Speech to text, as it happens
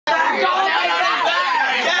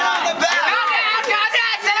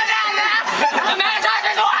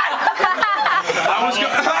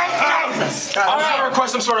gonna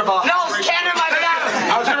request some sort of No, stand in my back.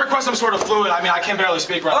 I was gonna request some sort of fluid. I mean, I can barely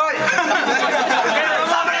speak right now.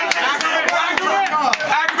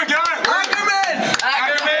 Ackerman, get on it!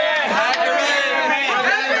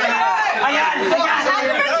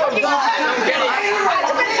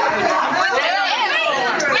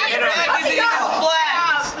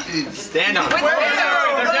 Stand on it.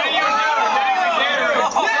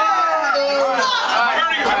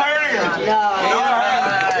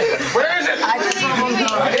 Where is it? I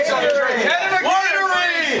need some drink.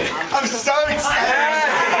 I'm so excited.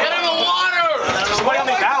 Get him the water! Somebody help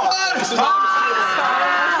me balance.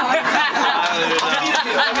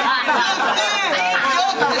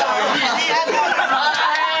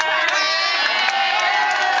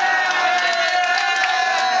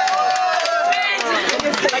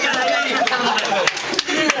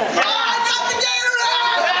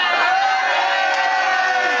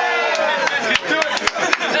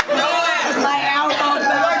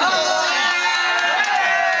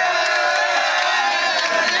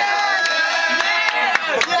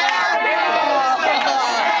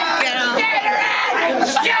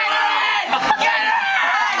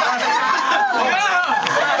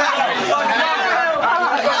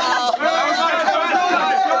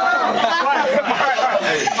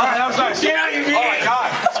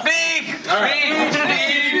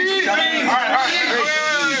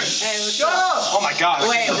 God.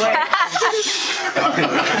 Wait. I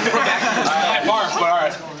barf, but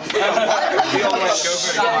alright.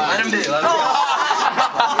 Let him do.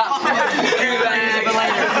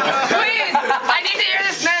 Please, I need to hear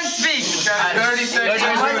this man speak. 30 seconds.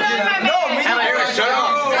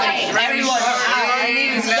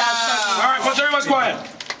 Alright, once everyone's quiet.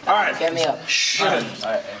 Alright. Get me up.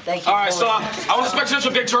 Thank you. Alright, so I was expecting such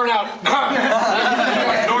a big turnout.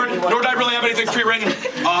 Nor did I really have anything pre-written.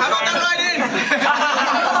 How about that write-in?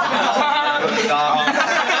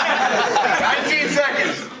 19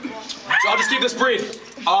 seconds. So I'll just keep this brief.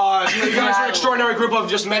 You guys are an extraordinary group of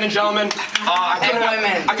just men and gentlemen. I couldn't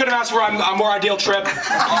have asked for a more ideal trip.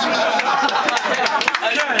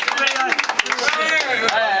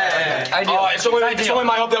 It's only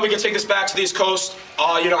my hope that we can take this back to the East Coast.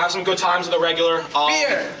 Have some good times with the regular.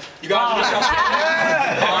 Beer. You guys are just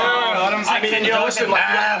listen,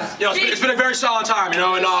 it's been a very solid time, and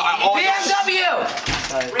all BMW!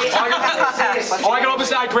 I can hope is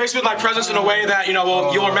that I grace with my presence in a way that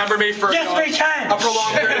you'll remember me for a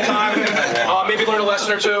prolonged period of time. Maybe learn a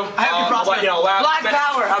lesson or two. Black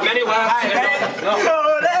power. Many laughs.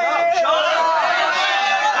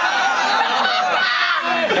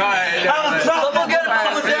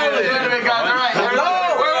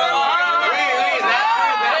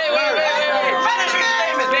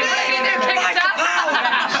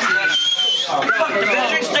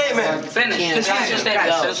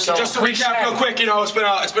 Just to recap real quick, it's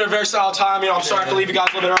been a very solid time. I'm sorry to leave you guys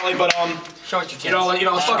a little bit early, but let's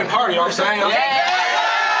fucking party. You know what I'm saying? Yeah.